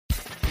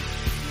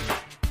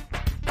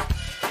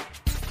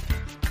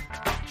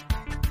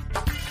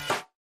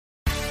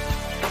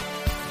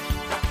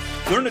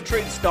Learn to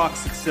trade stocks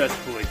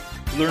successfully.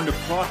 Learn to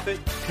profit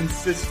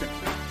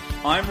consistently.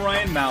 I'm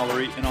Ryan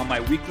Mallory, and on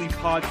my weekly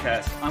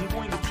podcast, I'm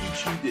going to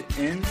teach you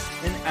the ins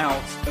and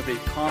outs of a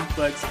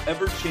complex,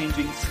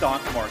 ever-changing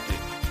stock market.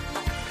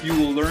 You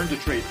will learn to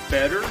trade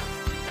better,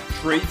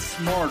 trade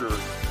smarter,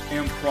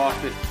 and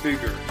profit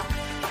bigger.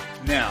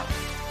 Now,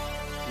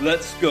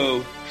 let's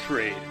go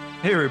trade.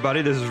 Hey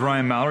everybody, this is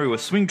Ryan Mallory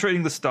with Swing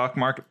Trading the Stock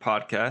Market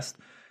podcast.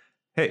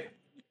 Hey,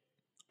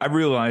 I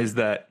realize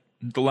that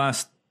the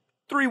last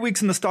 3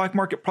 weeks in the stock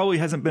market probably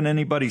hasn't been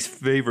anybody's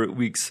favorite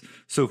weeks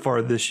so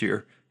far this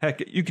year. Heck,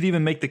 you could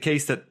even make the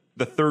case that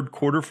the third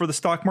quarter for the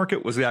stock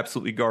market was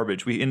absolutely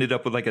garbage. We ended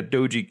up with like a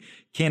doji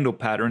candle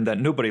pattern that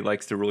nobody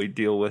likes to really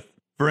deal with.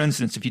 For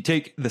instance, if you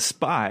take the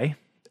SPY,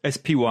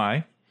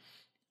 SPY,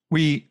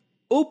 we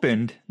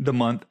opened the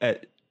month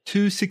at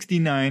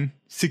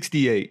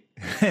 269.68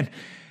 and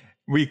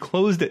we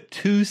closed at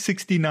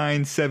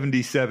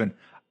 269.77.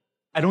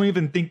 I don't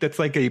even think that's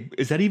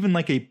is that even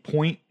like a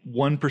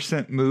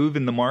 0.1% move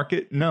in the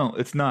market? No,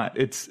 it's not.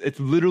 It's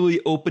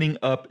literally opening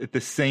up at the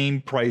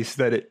same price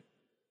that it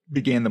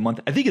began the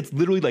month. I think it's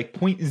literally like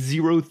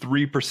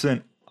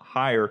 0.03%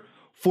 higher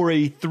for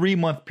a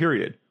 3-month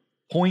period.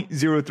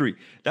 0.03.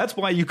 That's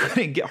why you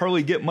couldn't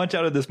hardly get much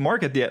out of this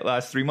market the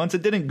last 3 months.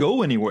 It didn't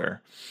go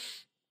anywhere.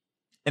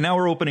 And now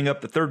we're opening up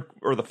the third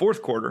or the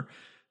fourth quarter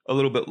a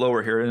little bit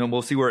lower here, and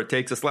we'll see where it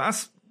takes us.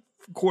 Last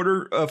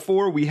quarter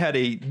four, we had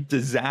a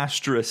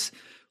disastrous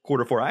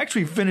quarter four. I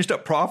actually finished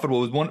up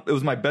profitable. It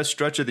was my best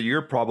stretch of the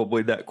year,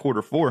 probably, that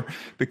quarter four,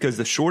 because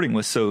the shorting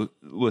was so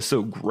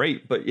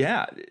great. But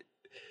yeah,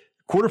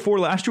 quarter four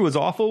last year was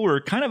awful.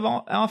 We're kind of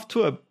off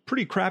to a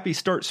pretty crappy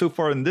start so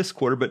far in this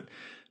quarter, but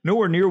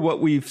nowhere near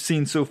what we've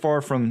seen so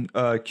far from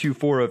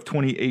Q4 of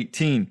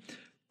 2018.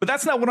 But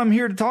that's not what I'm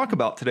here to talk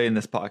about today in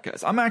this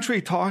podcast. I'm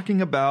actually talking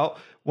about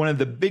one of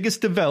the biggest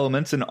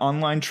developments in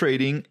online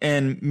trading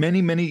in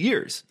many, many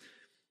years.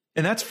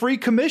 And that's free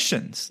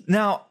commissions.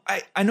 Now,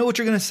 I know what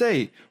you're going to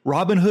say.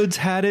 Robinhood's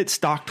had it.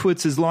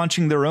 StockTwits is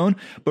launching their own.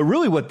 But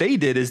really what they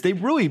did is they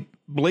really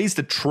blazed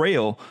a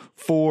trail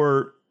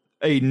for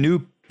a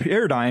new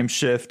paradigm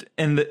shift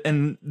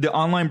in the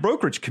online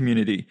brokerage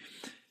community.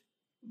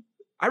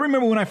 I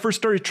remember when I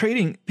first started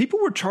trading, people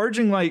were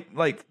charging like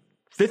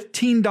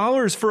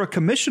 $15 for a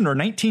commission or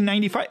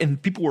 $19.95. And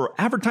people were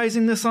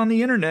advertising this on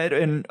the internet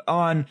and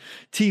on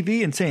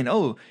TV and saying,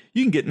 oh,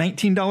 you can get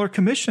 $19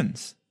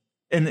 commissions.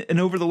 And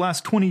over the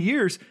last 20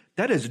 years,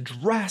 that has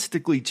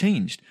drastically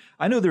changed.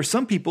 I know there's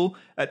some people,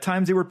 at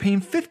times they were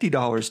paying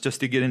 $50 just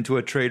to get into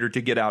a trade or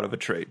to get out of a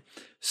trade.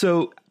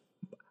 So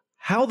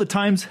how the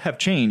times have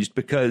changed,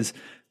 because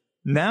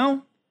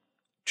now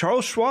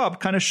Charles Schwab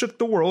kind of shook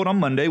the world on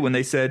Monday when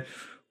they said,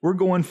 we're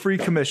going free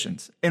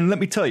commissions. And let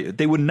me tell you,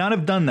 they would not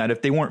have done that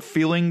if they weren't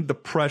feeling the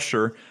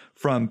pressure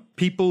from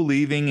people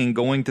leaving and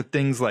going to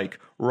things like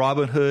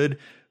Robinhood,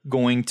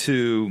 going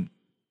to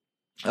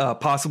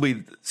possibly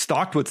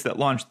StockTwits that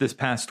launched this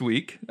past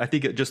week. I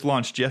think it just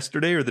launched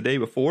yesterday or the day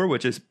before,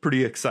 which is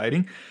pretty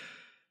exciting.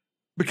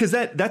 Because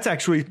that's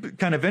actually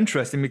kind of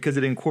interesting, because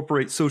it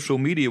incorporates social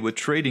media with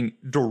trading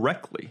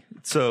directly.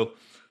 So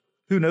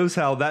who knows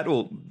how that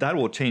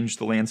will change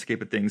the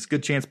landscape of things.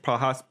 Good chance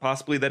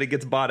possibly that it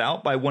gets bought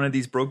out by one of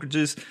these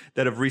brokerages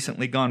that have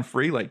recently gone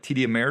free, like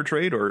TD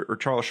Ameritrade or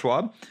Charles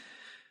Schwab.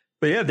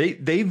 But yeah,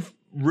 they've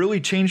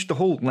really changed the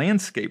whole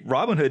landscape.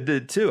 Robinhood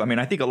did too. I mean,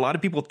 I think a lot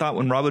of people thought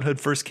when Robinhood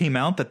first came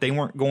out that they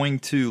weren't going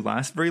to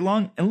last very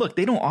long. And look,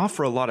 they don't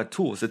offer a lot of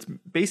tools. It's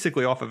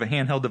basically off of a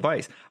handheld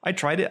device. I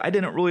tried it. I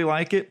didn't really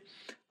like it.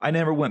 I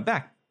never went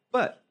back.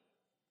 But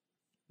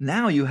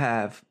now you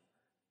have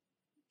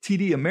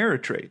TD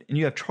Ameritrade and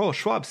you have Charles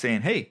Schwab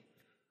saying, hey,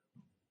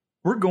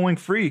 we're going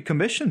free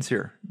commissions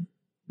here.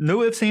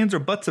 No ifs, ands, or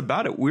buts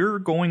about it. We're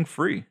going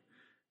free.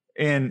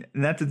 And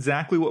that's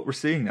exactly what we're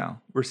seeing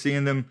now. We're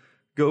seeing them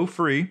go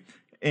free.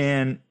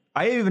 And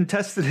I even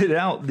tested it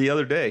out the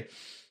other day.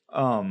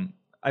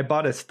 I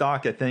bought a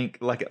stock, I think,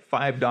 like at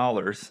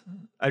 $5.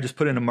 I just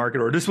put in a market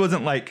order. This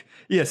wasn't like,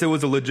 yes, it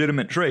was a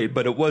legitimate trade,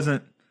 but it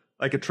wasn't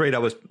like a trade I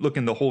was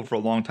looking to hold for a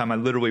long time. I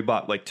literally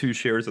bought like 2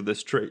 shares of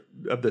this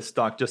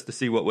stock just to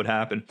see what would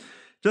happen,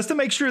 just to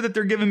make sure that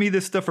they're giving me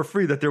this stuff for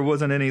free, that there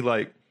wasn't any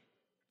like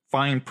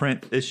fine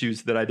print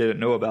issues that I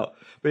didn't know about.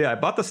 But yeah, I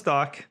bought the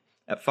stock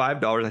at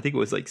 $5. I think it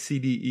was like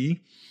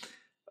CDE.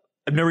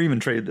 I've never even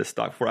traded this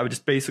stock before. I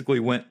just basically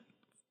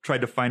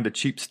tried to find a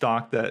cheap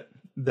stock that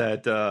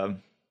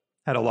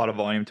had a lot of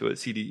volume to it.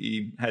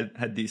 CDE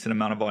had decent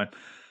amount of volume.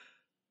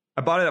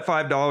 I bought it at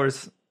 $5.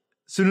 As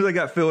soon as I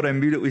got filled, I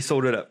immediately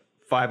sold it at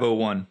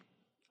 $5.01.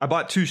 I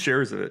bought 2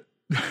 shares of it.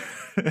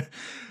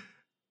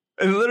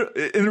 And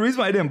the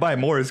reason why I didn't buy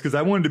more is because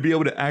I wanted to be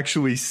able to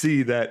actually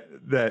see that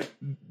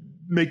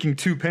making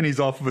 2 pennies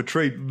off of a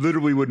trade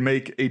literally would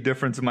make a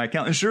difference in my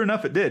account. And sure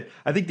enough, it did.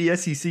 I think the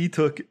SEC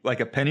took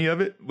like a penny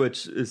of it,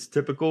 which is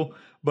typical.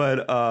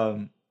 But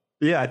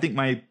yeah, I think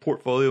my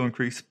portfolio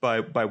increased by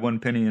 1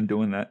 penny in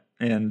doing that.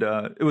 And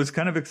it was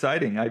kind of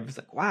exciting. I was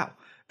like, wow,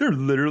 they're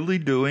literally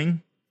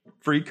doing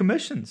free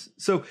commissions.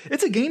 So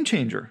it's a game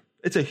changer.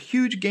 It's a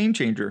huge game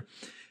changer.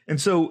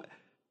 And so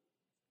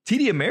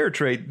TD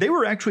Ameritrade, they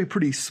were actually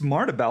pretty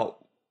smart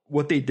about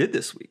what they did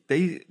this week.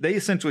 They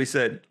essentially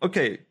said,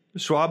 okay,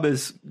 Schwab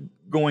is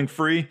going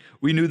free.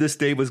 We knew this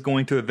day was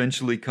going to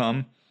eventually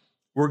come.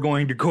 We're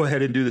going to go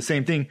ahead and do the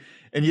same thing.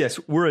 And yes,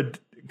 we're a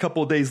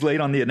couple of days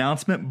late on the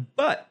announcement,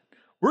 but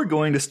we're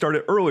going to start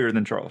it earlier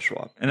than Charles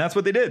Schwab. And that's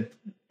what they did.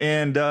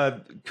 And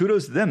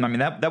kudos to them. I mean,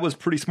 that was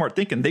pretty smart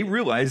thinking. They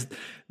realized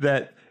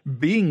that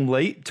being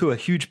late to a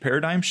huge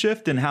paradigm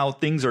shift in how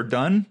things are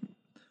done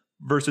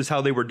versus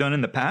how they were done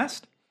in the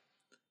past,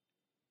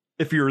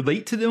 if you're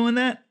late to doing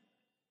that,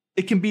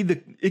 it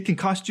can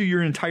cost you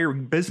your entire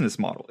business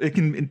model. It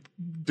can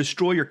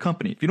destroy your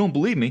company. If you don't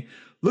believe me,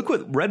 look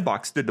what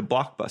Redbox did to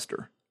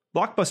Blockbuster.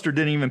 Blockbuster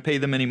didn't even pay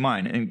them any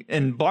mind.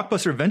 And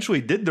Blockbuster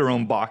eventually did their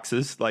own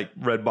boxes like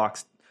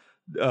Redbox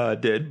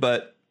did,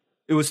 but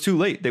it was too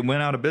late. They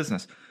went out of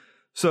business.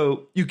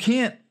 So you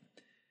can't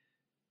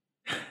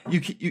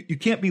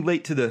be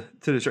late to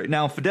the trade.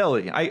 Now,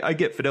 Fidelity, I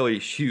get Fidelity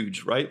is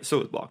huge, right?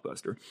 So is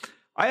Blockbuster.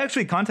 I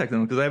actually contacted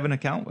them because I have an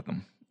account with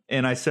them.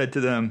 And I said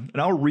to them,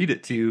 and I'll read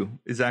it to you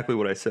exactly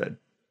what I said.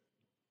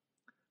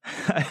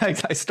 I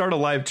start a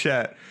live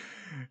chat,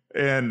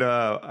 and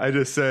I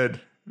just said,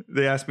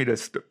 they asked me to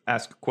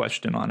ask a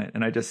question on it.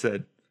 And I just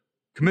said,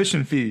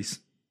 commission fees,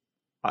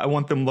 I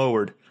want them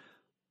lowered.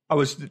 I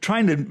was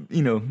trying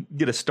to,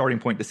 get a starting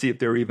point to see if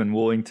they were even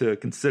willing to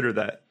consider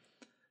that.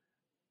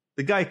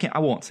 The guy I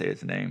won't say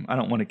his name. I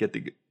don't want to get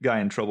the guy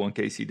in trouble in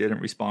case he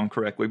didn't respond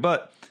correctly.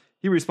 But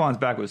he responds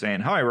back with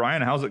saying, hi,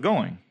 Ryan, how's it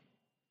going?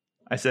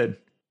 I said,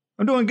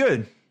 I'm doing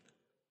good.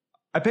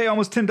 I pay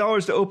almost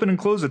 $10 to open and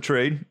close a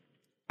trade.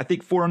 I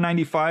think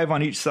 $4.95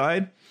 on each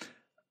side.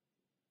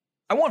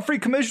 I want free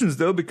commissions,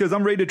 though, because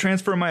I'm ready to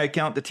transfer my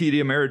account to TD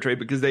Ameritrade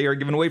because they are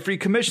giving away free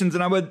commissions,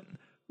 and I would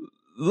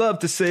love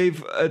to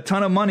save a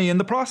ton of money in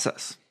the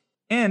process.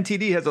 And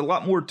TD has a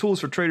lot more tools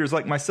for traders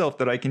like myself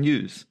that I can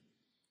use.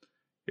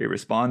 He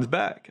responds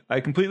back, I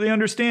completely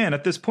understand.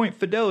 At this point,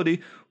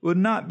 Fidelity would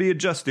not be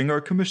adjusting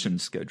our commission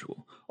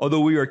schedule.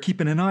 Although we are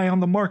keeping an eye on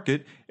the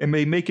market and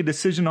may make a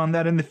decision on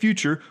that in the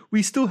future,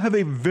 we still have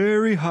a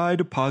very high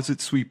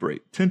deposit sweep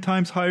rate, 10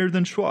 times higher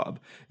than Schwab,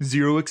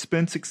 zero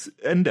expense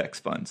index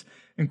funds,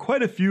 and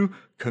quite a few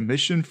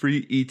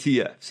commission-free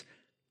ETFs.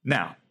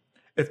 Now,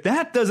 if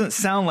that doesn't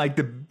sound like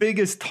the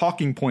biggest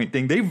talking point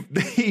thing, they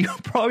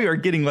probably are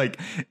getting like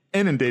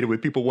inundated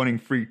with people wanting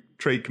free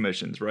trade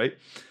commissions, right?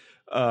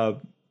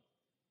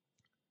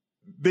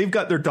 They've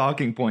got their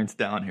talking points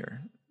down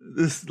here.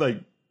 This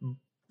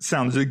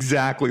sounds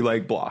exactly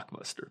like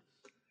Blockbuster.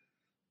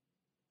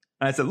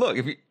 And I said, look,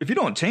 if you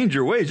don't change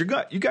your ways, you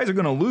guys are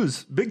going to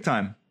lose big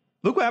time.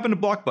 Look what happened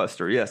to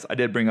Blockbuster. Yes, I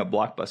did bring up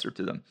Blockbuster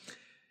to them.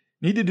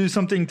 Need to do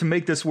something to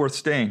make this worth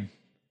staying.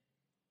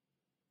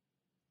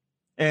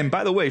 And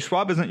by the way,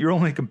 Schwab isn't your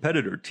only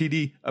competitor.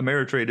 TD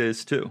Ameritrade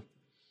is too.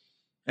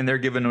 And they're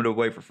giving it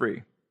away for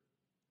free.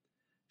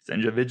 This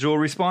individual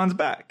responds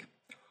back.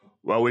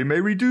 While we may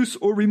reduce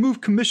or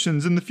remove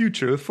commissions in the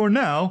future, for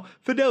now,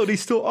 Fidelity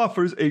still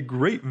offers a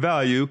great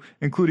value,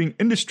 including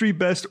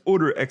industry-best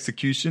order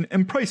execution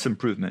and price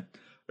improvement.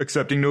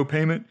 Accepting no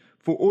payment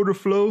for order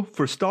flow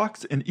for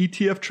stocks and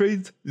ETF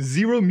trades,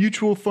 zero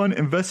mutual fund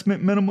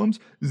investment minimums,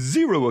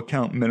 zero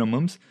account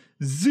minimums,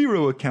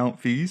 zero account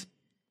fees.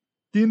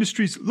 The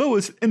industry's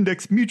lowest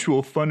index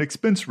mutual fund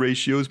expense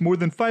ratios, more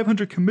than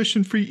 500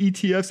 commission-free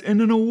ETFs,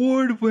 and an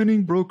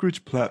award-winning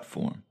brokerage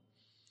platform.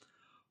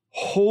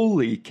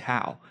 Holy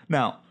cow.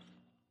 Now,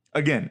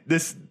 again,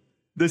 this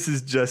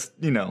is just,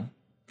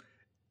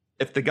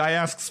 if the guy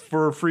asks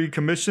for free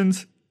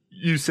commissions,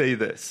 you say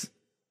this.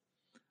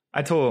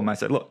 I told him, I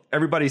said, look,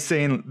 everybody's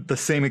saying the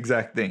same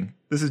exact thing.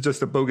 This is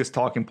just a bogus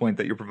talking point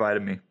that you're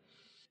providing me.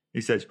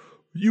 He says,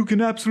 you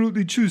can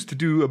absolutely choose to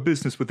do a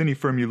business with any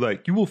firm you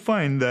like. You will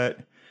find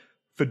that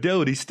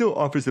Fidelity still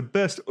offers the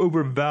best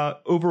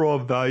overall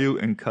value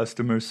and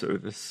customer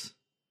service.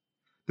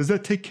 Does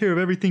that take care of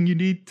everything you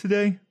need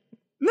today?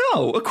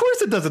 No, of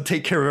course it doesn't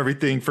take care of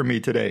everything for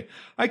me today.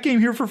 I came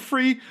here for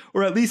free,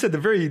 or at least at the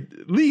very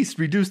least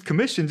reduced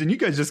commissions, and you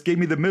guys just gave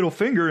me the middle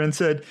finger and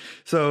said,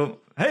 so,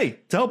 hey,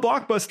 tell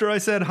Blockbuster I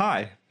said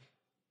hi.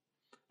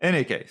 In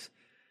any case,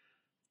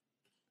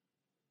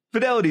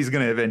 Fidelity is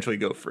going to eventually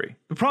go free.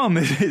 The problem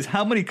is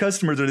how many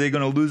customers are they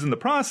going to lose in the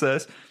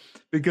process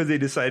because they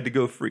decided to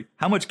go free?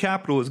 How much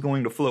capital is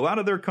going to flow out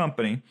of their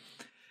company?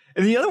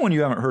 And the other one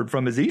you haven't heard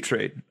from is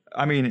E-Trade.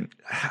 I mean,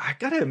 I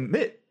got to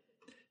admit,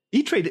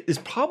 E-Trade is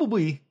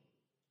probably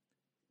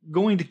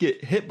going to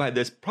get hit by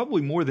this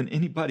probably more than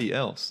anybody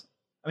else.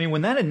 I mean,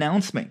 when that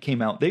announcement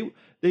came out,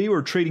 they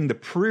were trading the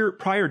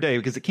prior day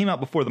because it came out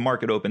before the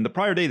market opened. The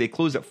prior day, they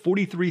closed at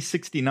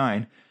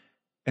 $43.69,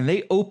 and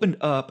they opened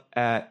up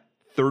at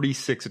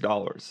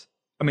 $36.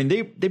 I mean,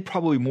 they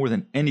probably more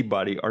than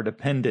anybody are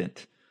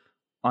dependent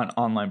on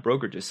online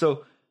brokerages.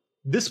 So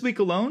this week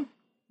alone,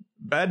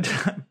 bad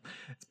time.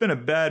 It's been a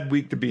bad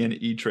week to be in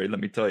E-Trade,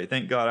 let me tell you.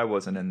 Thank God I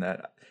wasn't in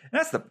that. And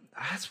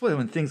that's one of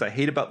the things I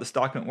hate about the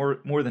stock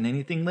more than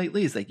anything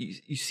lately is like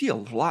you see a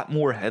lot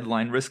more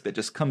headline risk that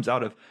just comes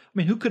out of, I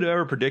mean, who could have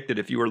ever predicted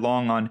if you were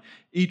long on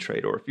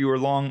E-Trade or if you were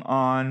long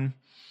on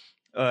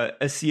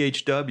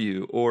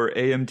SCHW or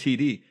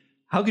AMTD.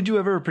 How could you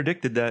ever have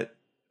predicted that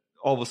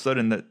all of a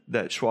sudden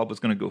that Schwab was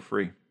going to go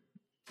free?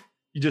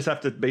 You just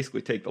have to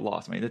basically take the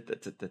loss. I mean,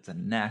 that's a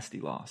nasty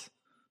loss.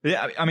 But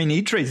yeah, I mean,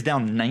 E-Trade's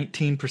down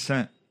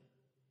 19%.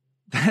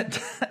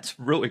 That's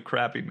really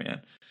crappy,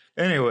 man.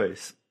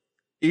 Anyways,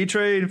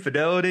 E-Trade,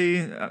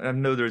 Fidelity. I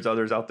know there's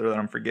others out there that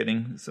I'm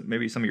forgetting. So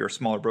maybe some of your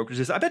smaller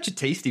brokerages. I bet you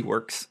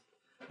Tastyworks.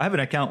 I have an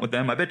account with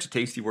them. I bet you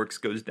Tastyworks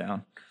goes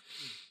down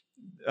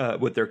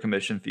with their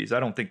commission fees. I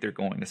don't think they're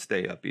going to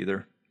stay up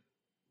either.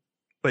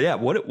 But yeah,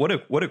 what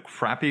a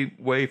crappy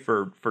way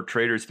for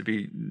traders to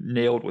be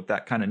nailed with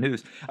that kind of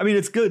news. I mean,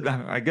 it's good,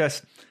 I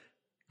guess,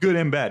 good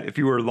and bad. If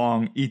you were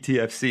long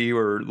ETFC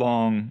or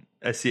long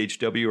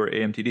SCHW or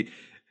AMTD,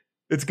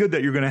 it's good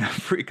that you're going to have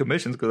free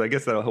commissions because I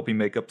guess that'll help you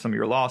make up some of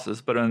your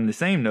losses. But on the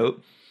same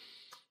note,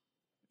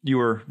 you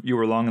were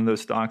long in those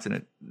stocks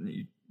and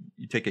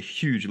you take a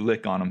huge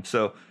lick on them.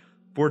 So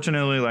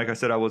fortunately, like I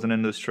said, I wasn't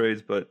in those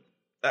trades, but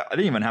I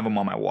didn't even have them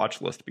on my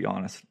watch list, to be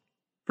honest.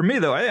 For me,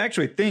 though, I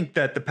actually think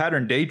that the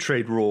pattern day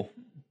trade rule,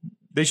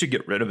 they should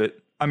get rid of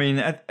it. I mean,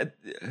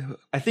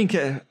 I think,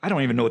 I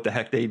don't even know what the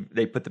heck they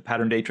put the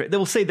pattern day trade. They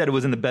will say that it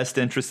was in the best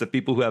interest of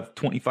people who have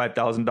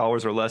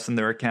 $25,000 or less in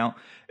their account.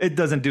 It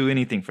doesn't do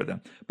anything for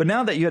them. But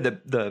now that you have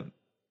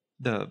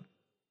the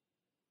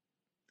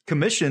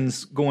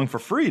commissions going for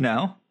free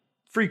now,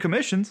 free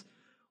commissions,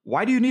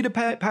 why do you need a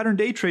pattern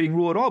day trading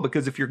rule at all?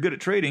 Because if you're good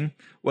at trading,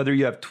 whether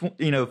you have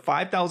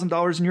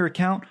 $5,000 in your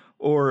account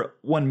or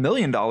 $1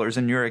 million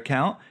in your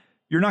account,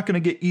 you're not going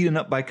to get eaten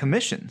up by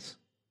commissions.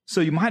 So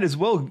you might as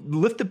well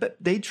lift the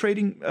day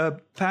trading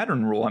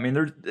pattern rule. I mean,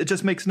 it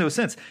just makes no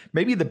sense.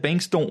 Maybe the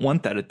banks don't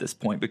want that at this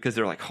point because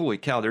they're like, holy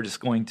cow, they're just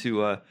going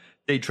to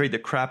day trade the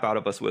crap out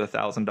of us with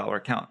 $1,000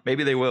 account.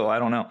 Maybe they will. I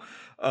don't know.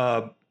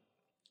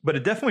 But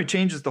it definitely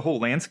changes the whole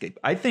landscape.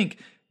 I think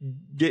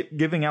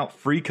giving out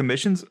free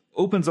commissions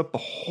opens up a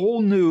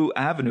whole new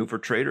avenue for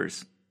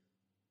traders.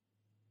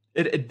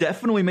 It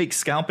definitely makes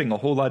scalping a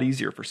whole lot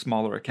easier for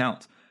smaller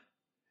accounts.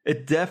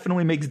 It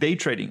definitely makes day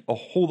trading a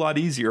whole lot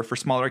easier for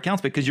smaller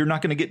accounts because you're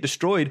not going to get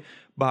destroyed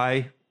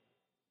by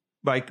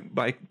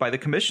the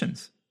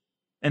commissions.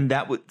 And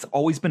that's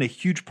always been a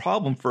huge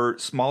problem for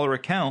smaller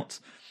accounts.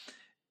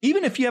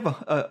 Even if you have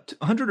a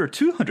 $100,000 or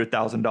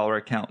 $200,000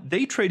 account,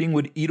 day trading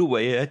would eat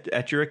away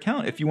at your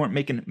account if you weren't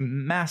making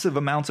massive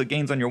amounts of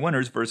gains on your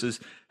winners versus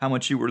how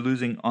much you were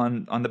losing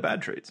on the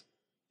bad trades.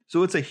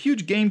 So it's a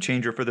huge game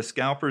changer for the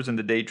scalpers and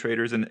the day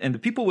traders and the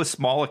people with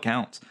small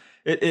accounts.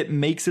 It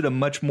makes it a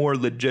much more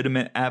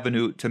legitimate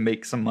avenue to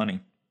make some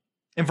money.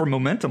 And for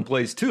momentum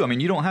plays too. I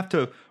mean, you don't have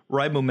to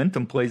ride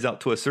momentum plays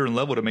out to a certain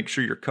level to make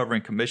sure you're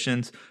covering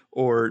commissions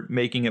or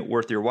making it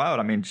worth your while.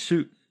 I mean,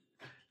 shoot,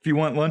 if you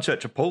want lunch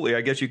at Chipotle,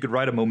 I guess you could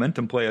ride a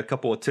momentum play a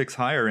couple of ticks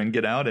higher and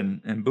get out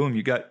and boom,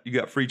 you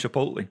got free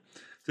Chipotle.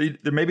 So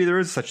maybe there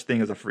is such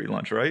thing as a free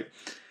lunch, right?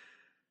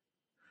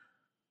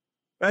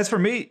 As for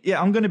me,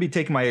 yeah, I'm going to be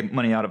taking my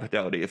money out of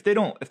Fidelity. If they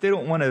don't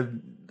want to,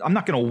 I'm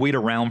not going to wait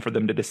around for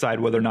them to decide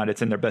whether or not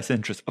it's in their best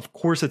interest. Of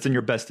course, it's in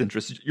your best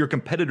interest. Your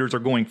competitors are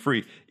going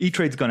free.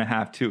 E-Trade's going to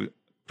have to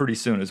pretty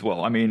soon as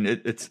well. I mean,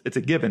 it's a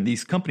given.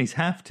 These companies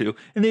have to,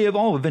 and they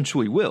all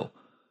eventually will.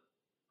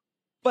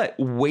 But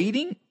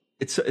waiting,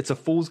 it's a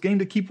fool's game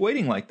to keep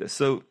waiting like this.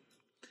 So,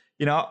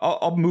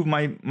 I'll move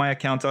my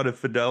accounts out of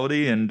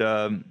Fidelity and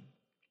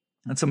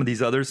some of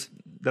these others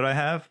that I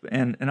have,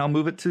 and I'll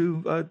move it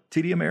to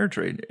TD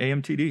Ameritrade,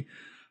 AMTD.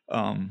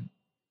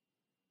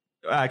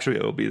 Actually,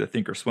 it'll be the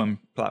Thinkorswim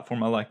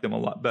platform. I like them a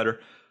lot better.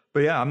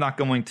 But yeah, I'm not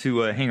going to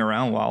hang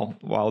around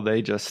while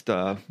they just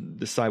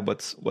decide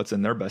what's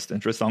in their best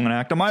interest. I'm going to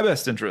act on my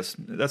best interest.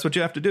 That's what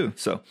you have to do.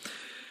 So,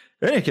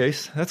 in any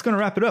case, that's going to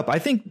wrap it up. I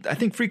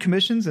think free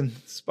commissions, in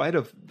spite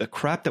of the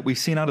crap that we've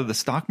seen out of the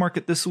stock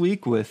market this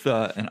week with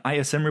an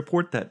ISM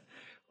report that,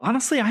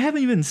 honestly, I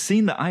haven't even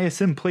seen the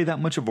ISM play that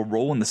much of a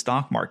role in the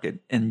stock market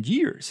in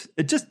years.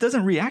 It just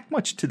doesn't react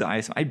much to the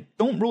ISM. I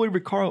don't really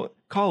recall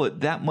it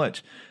that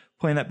much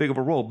playing that big of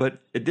a role,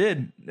 but it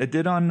did. It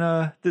did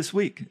on this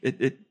week.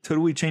 It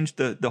totally changed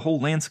the whole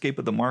landscape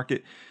of the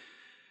market.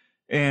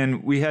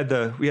 And we had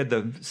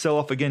the sell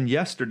off again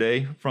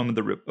yesterday from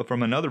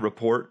another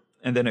report,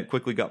 and then it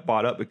quickly got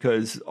bought up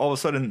because all of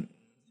a sudden.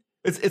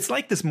 It's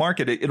like this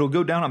market. It'll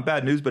go down on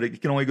bad news, but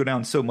it can only go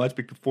down so much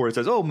before it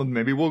says, oh,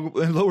 maybe we'll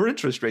lower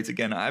interest rates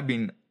again. I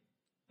mean,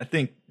 I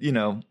think,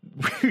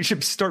 we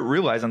should start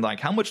realizing like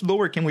how much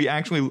lower can we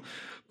actually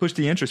push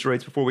the interest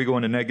rates before we go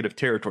into negative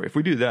territory. If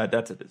we do that,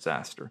 that's a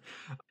disaster.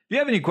 If you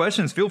have any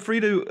questions, feel free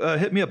to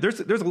hit me up. There's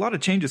a lot of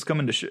changes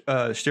coming to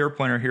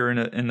SharePlanner here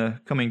in the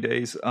coming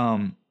days.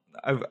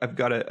 I've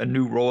got a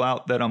new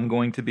rollout that I'm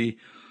going to be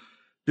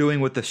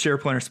doing with the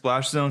SharePlanner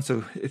Splash Zone.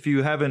 So if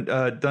you haven't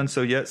done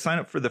so yet, sign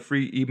up for the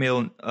free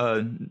email.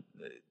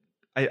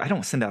 I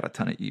don't send out a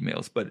ton of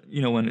emails, but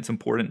when it's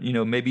important,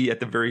 maybe at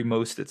the very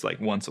most it's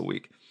like once a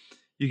week.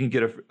 You can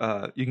get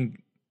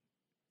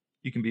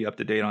you can be up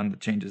to date on the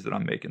changes that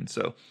I'm making.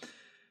 So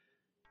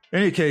in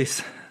any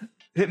case,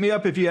 Hit me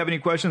up if you have any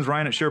questions.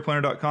 Ryan at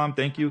SharePlanner.com.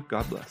 Thank you.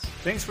 God bless.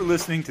 Thanks for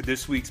listening to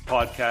this week's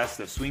podcast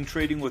of Swing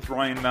Trading with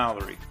Ryan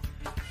Mallory.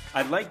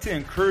 I'd like to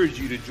encourage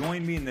you to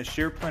join me in the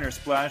SharePlanner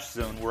Splash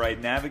Zone, where I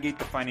navigate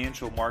the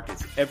financial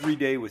markets every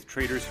day with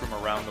traders from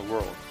around the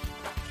world.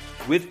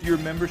 With your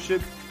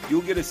membership,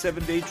 you'll get a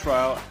 7-day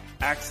trial,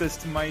 access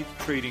to my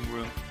trading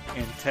room,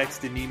 and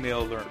text and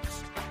email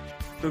alerts.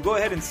 So go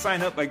ahead and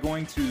sign up by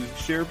going to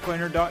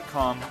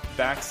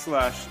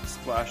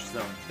shareplanner.com/splash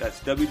zone. That's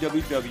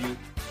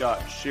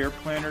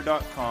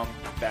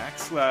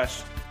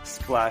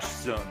www.shareplanner.com/splash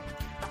zone.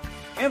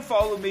 And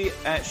follow me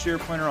at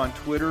SharePlanner on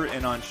Twitter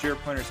and on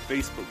SharePlanner's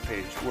Facebook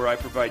page, where I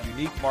provide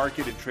unique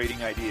market and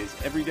trading ideas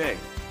every day.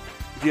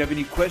 If you have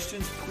any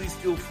questions, please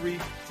feel free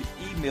to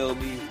email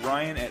me,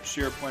 Ryan at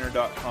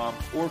SharePlanner.com,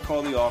 or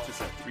call the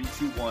office at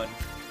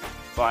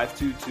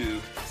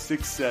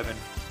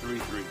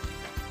 321-522-6733.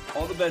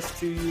 All the best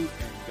to you,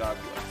 and God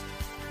bless.